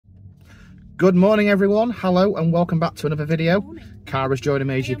Good morning, everyone. Hello and welcome back to another video. Cara's joining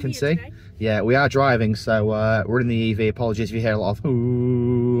me, as you can see. Today. Yeah, we are driving, so we're in the EV. Apologies if you hear a lot of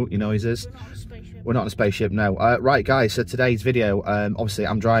ooh noises. We're not in a spaceship, no. Right, guys, so today's video, obviously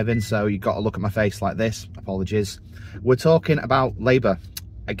I'm driving, so you've got to look at my face like this. Apologies. We're talking about Labour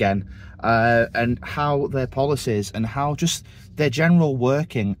again, and how their policies and how just their general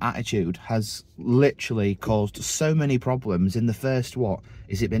working attitude has literally caused so many problems in the first, what,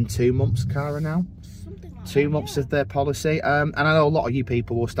 has it been 2 months, Cara, now? Something like 2 months of their policy. And I know a lot of you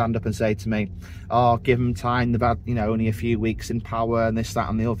people will stand up and say to me, oh, give them time, they've had, you know, only a few weeks in power and this, that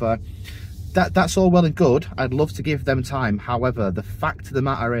and the other. That's all well and good. I'd love to give them time. However, the fact of the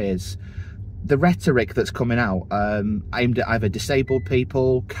matter is, the rhetoric that's coming out, aimed at either disabled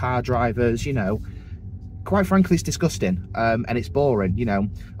people, car drivers, you know, quite frankly, it's disgusting, and it's boring. You know,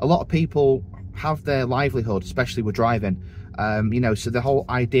 a lot of people have their livelihood, especially with driving, you know, so the whole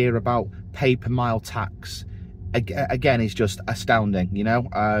idea about pay per mile tax, again, is just astounding, you know.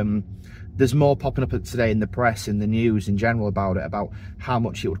 There's more popping up today in the press, in the news in general about it, about how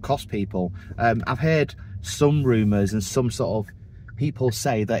much it would cost people. I've heard some rumours and some sort of people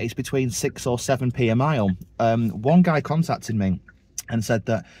say that it's between 6 or 7p a mile. One guy contacted me and said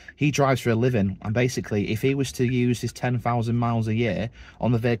that he drives for a living, and basically if he was to use his 10,000 miles a year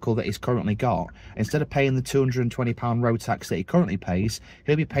on the vehicle that he's currently got, instead of paying the £220 road tax that he currently pays,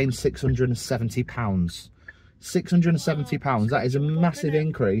 he'll be paying £670. £670, that is a massive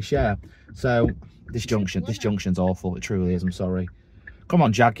increase, yeah. So this junction's awful, it truly is. I'm sorry. Come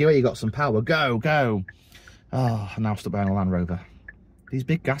on, Jaguar, you got some power, go. Oh, now I'm stuck behind a Land Rover. These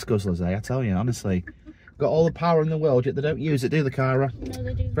big gas guzzlers, I tell you, honestly. Got all the power in the world, yet they don't use it, do they, Cara? No,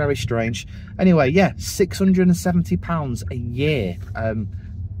 they do. Very strange. Anyway, yeah, £670 a year.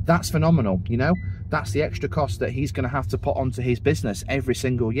 That's phenomenal, you know? That's the extra cost that he's going to have to put onto his business every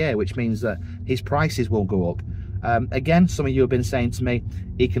single year, which means that his prices will go up. Again, some of you have been saying to me,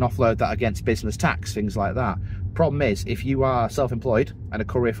 he can offload that against business tax, things like that. Problem is, if you are self-employed and a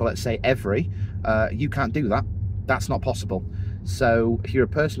courier for, let's say, Every, you can't do that. That's not possible. So if you're a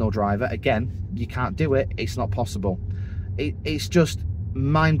personal driver, again, you can't do it. It's not possible. It's just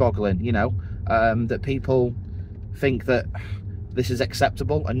mind-boggling, you know, that people think that this is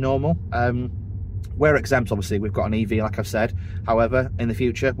acceptable and normal. We're exempt, obviously. We've got an EV, like I've said. However, in the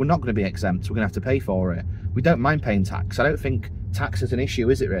future, we're not going to be exempt. We're going to have to pay for it. We don't mind paying tax. I don't think tax is an issue,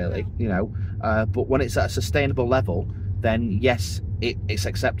 is it really? You know, but when it's at a sustainable level, then yes, it's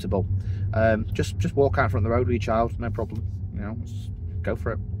acceptable. Just walk out in front of the road with your child, no problem. You know, just go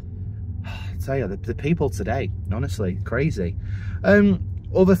for it. I tell you, the people today, honestly, crazy.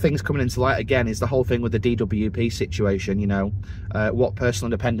 Other things coming into light again is the whole thing with the DWP situation. You know, what personal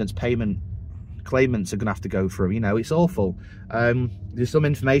independence payment claimants are going to have to go through. You know, it's awful. There's some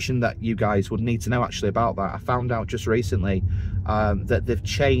information that you guys would need to know actually about that. I found out just recently that they've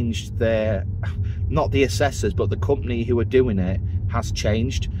changed their, not the assessors, but the company who are doing it has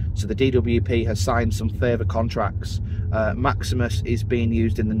changed. So the DWP has signed some further contracts. Maximus is being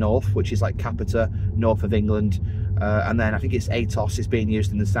used in the north, which is like Capita, north of England, and then I think it's Atos is being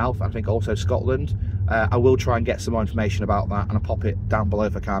used in the south. I think also Scotland. I will try and get some more information about that, and I'll pop it down below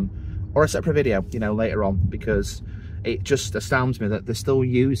if I can, or a separate video, you know, later on, because it just astounds me that they're still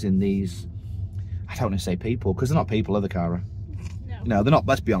using these, I don't want to say people, because they're not people, are they, Cara? No, they're not,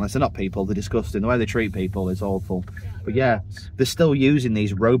 let's be honest, they're not people, they're disgusting. The way they treat people is awful. Yeah, but yeah, they're still using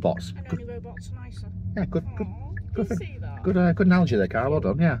these robots. And only robots are nicer. Yeah, good Good analogy there, Cara, well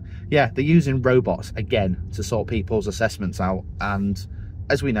done, yeah, they're using robots, again, to sort people's assessments out, and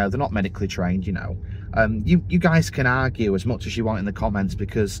as we know, they're not medically trained, you know. You guys can argue as much as you want in the comments,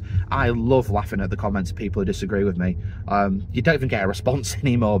 because I love laughing at the comments of people who disagree with me. You don't even get a response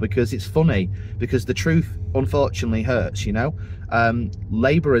anymore, because it's funny, because the truth unfortunately hurts, you know.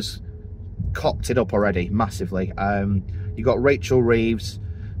 Labour has cocked it up already massively. You got Rachel Reeves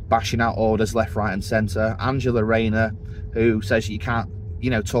bashing out orders left, right and centre. Angela Rayner, who says you can't, you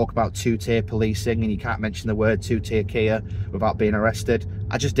know, talk about two-tier policing and you can't mention the word two-tier Kier without being arrested.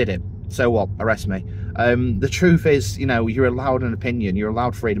 I just did it. So what? Arrest me. The truth is, you know, you're allowed an opinion, you're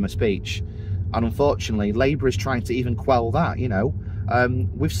allowed freedom of speech, and unfortunately Labour is trying to even quell that, you know.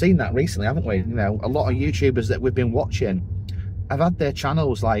 We've seen that recently, haven't we? You know, a lot of YouTubers that we've been watching have had their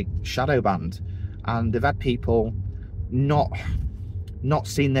channels like shadow banned, and they've had people not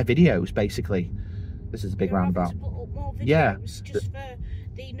seen their videos, basically. This is a big roundabout. More videos, yeah, just for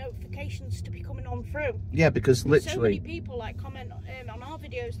the notifications to be coming on through. Yeah, because literally so many people like comment on our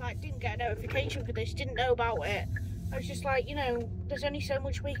videos like, didn't get a notification for this, didn't know about it. I was just like, you know, there's only so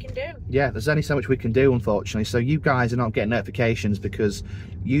much we can do. Yeah, there's only so much we can do, unfortunately. So you guys are not getting notifications because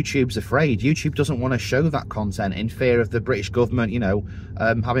YouTube's afraid. YouTube doesn't want to show that content in fear of the British government, you know,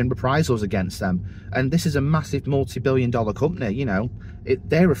 having reprisals against them. And this is a massive multi-billion-dollar company, you know.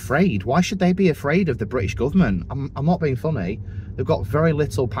 They're afraid. Why should they be afraid of the British government? I'm not being funny. They've got very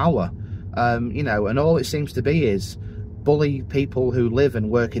little power, you know, and all it seems to be is bully people who live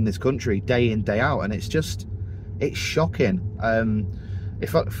and work in this country day in, day out. And it's just... it's shocking.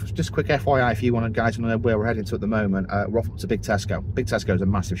 Just quick FYI, if you guys want to know where we're heading to at the moment, we're off to Big Tesco. Big Tesco is a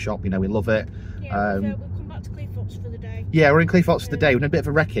massive shop, you know, we love it. Yeah, we'll come back to Cleethorpes for the day. Yeah, we're in Cleethorpes for the day. We're in a bit of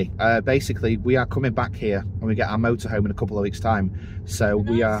a recce. Basically, we are coming back here and we get our motorhome in a couple of weeks' time. So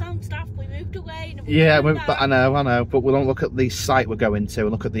we are... Sound staff, we moved away. And yeah, I know, but we'll look at the site we're going to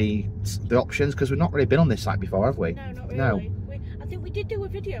and look at the options, because we've not really been on this site before, have we? No, not really. No. I think we did do a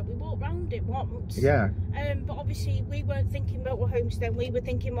video. We walked around it once. Yeah. But obviously we weren't thinking motorhomes then. We were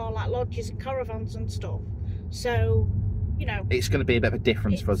thinking more like lodges and caravans and stuff. So, you know, it's going to be a bit of a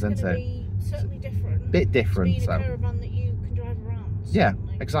difference for us, isn't it? It's certainly different. Bit different. Being a caravan that you can drive around. Yeah,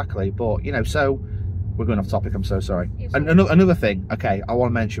 certainly. Exactly. But you know, so we're going off topic. I'm so sorry. Yeah, sorry. Another thing. Okay, I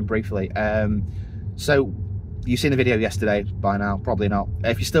want to mention briefly. So you've seen the video yesterday by now, probably not.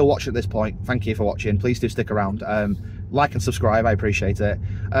 If you're still watching at this point, thank you for watching. Please do stick around. Like and subscribe, I appreciate it.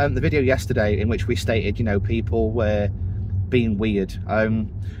 The video yesterday in which we stated, you know, people were being weird.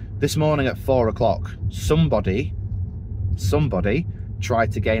 This morning at 4 o'clock, somebody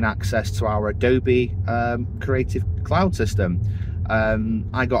tried to gain access to our Adobe Creative Cloud system.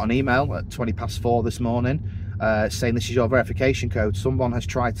 I got an email at 4:20 this morning saying this is your verification code. Someone has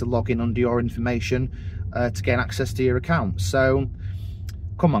tried to log in under your information to gain access to your account. So,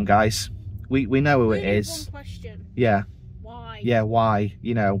 come on, guys. We know who it is. One question. Yeah. Why? Yeah, why?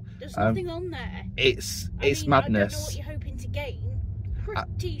 You know. There's nothing on there. It's madness. I don't know what you're hoping to gain.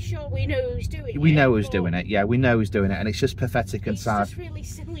 Pretty sure we know who's doing it. We know who's doing it. Yeah, we know who's doing it, and it's just pathetic and sad. It's just really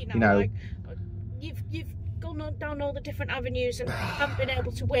silly now. You know, like, you've gone down all the different avenues and haven't been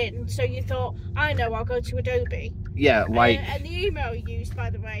able to win. So you thought, I know, I'll go to Adobe. Yeah, like. And the email you used, by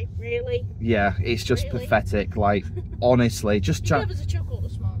the way, really. Yeah, it's just really? Pathetic. Like, honestly, just try. Give us a chuckle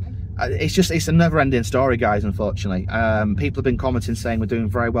this morning. It's a never-ending story, guys, unfortunately. People have been commenting saying we're doing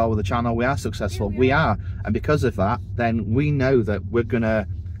very well with the channel, we are successful. Yeah, we are, and because of that, then we know that we're gonna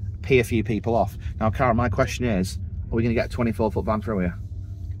pee a few people off. Now, Cara, my question is, are we gonna get a 24-foot van through here?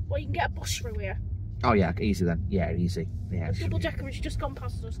 Well, you can get a bus through here. Oh yeah, easy then. Yeah, easy. Yeah. A double decker has just gone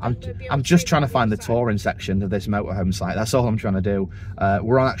past us. I'm just trying to find the touring section of this motorhome site. That's all I'm trying to do.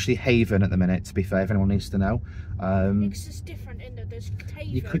 We're on actually Haven at the minute, to be fair, if anyone needs to know. It's just different, isn't it? There's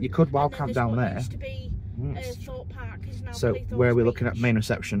Haven, you could wild camp down there. Used to be Thorpe Park, is now so Cleethorpes where are we Beach. looking at? Main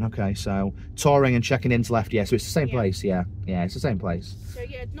reception. Okay, so touring and checking in to left. Yeah, so it's the same place. Yeah, it's the same place. So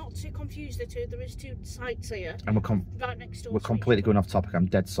yeah, not to confuse the two. There is two sites here. And we're right next door. We're completely going off topic. I'm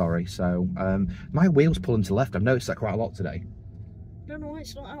dead sorry. So my wheel's pulling to left. I've noticed that quite a lot today. No,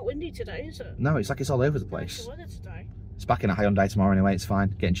 it's not out windy today, is it? No, it's like it's all over the place. Nice weather today. It's back in a Hyundai tomorrow anyway. It's fine.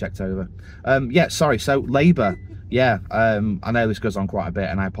 Getting checked over. Yeah, sorry. So Labour. Yeah, I know this goes on quite a bit,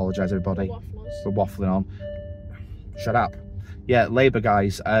 and I apologise, everybody, for waffling on. Shut up. Yeah, Labour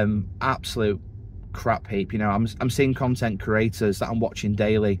guys, absolute crap heap. You know, I'm seeing content creators that I'm watching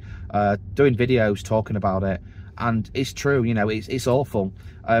daily, doing videos talking about it, and it's true. You know, it's awful.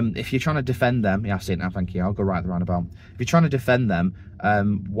 If you're trying to defend them, yeah, I've seen it now. Thank you. I'll go right the roundabout. If you're trying to defend them,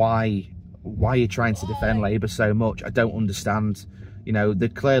 why are you trying to defend Labour so much? I don't understand. You know,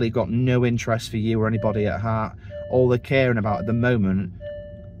 they've clearly got no interest for you or anybody at heart. All they're caring about at the moment...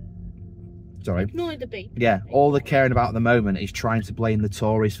 Sorry. Ignore the beep. Yeah, all they're caring about at the moment is trying to blame the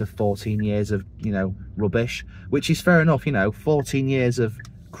Tories for 14 years of, you know, rubbish. Which is fair enough, you know, 14 years of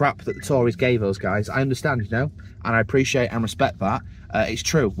crap that the Tories gave us, guys. I understand, you know, and I appreciate and respect that. It's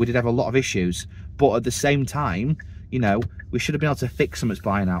true, we did have a lot of issues. But at the same time, you know, we should have been able to fix some that's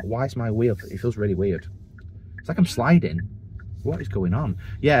by now. Why is my wheel... It feels really weird. It's like I'm sliding. What is going on?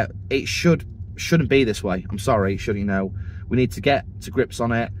 Yeah, it shouldn't be this way. I'm sorry. You know, we need to get to grips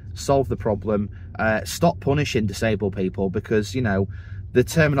on it, solve the problem, stop punishing disabled people, because, you know, the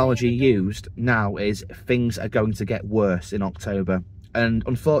terminology used now is things are going to get worse in October. And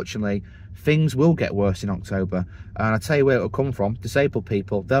unfortunately, things will get worse in October. And I tell you where it'll come from. Disabled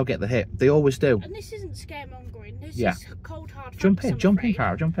people, they'll get the hit. They always do. And this isn't scaremongering. This is cold hard facts. Jump in,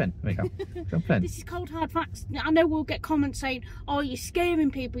 Cara, jump in. There we go. Jump in. This is cold hard facts. I know we'll get comments saying, oh, you're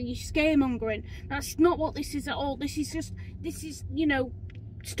scaring people, you're scaremongering. That's not what this is at all. This is, you know,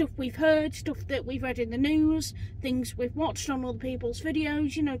 stuff we've heard, stuff that we've read in the news, things we've watched on other people's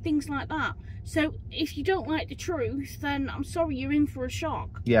videos, you know, things like that. So if you don't like the truth, then I'm sorry, you're in for a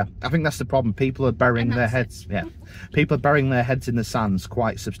shock. Yeah, I think that's the problem. People are burying their heads. Yeah, people are burying their heads in the sands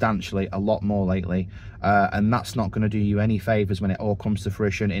quite substantially, a lot more lately, and that's not going to do you any favours when it all comes to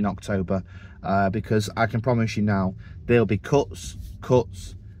fruition in October, because I can promise you now, there'll be cuts,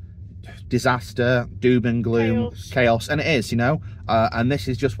 disaster, doom and gloom, chaos, and it is, you know, and this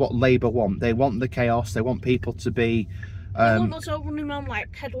is just what Labour want. They want the chaos. They want people to be. They want us all running around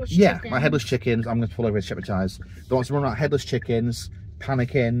like headless chickens. chickens. Yeah, like headless chickens. I'm going to pull over and check my tyres. They want to run around headless chickens,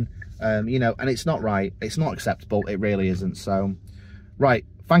 panicking, you know, and it's not right. It's not acceptable. It really isn't. So, right.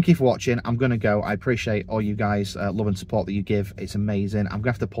 Thank you for watching. I'm going to go. I appreciate all you guys' love and support that you give. It's amazing. I'm going to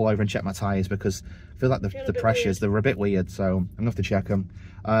have to pull over and check my tyres because I feel like the pressures, they were a bit weird. So I'm going to have to check them.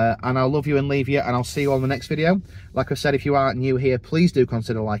 And I'll love you and leave you. And I'll see you on the next video. Like I said, if you are new here, please do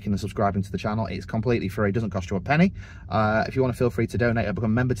consider liking and subscribing to the channel. It's completely free. It doesn't cost you a penny. If you want to feel free to donate or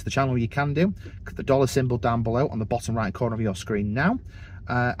become a member to the channel, you can do. Click the dollar symbol down below on the bottom right corner of your screen now.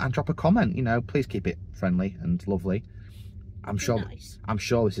 And drop a comment. You know, please keep it friendly and lovely. I'm sure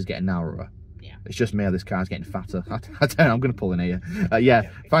this is getting narrower. Yeah. It's just me or this car's getting fatter. I don't know, I'm going to pull in here. Yeah,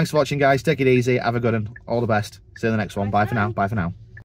 thanks for watching, guys. Take it easy. Have a good one. All the best. See you in the next one. Bye for now. Bye for now.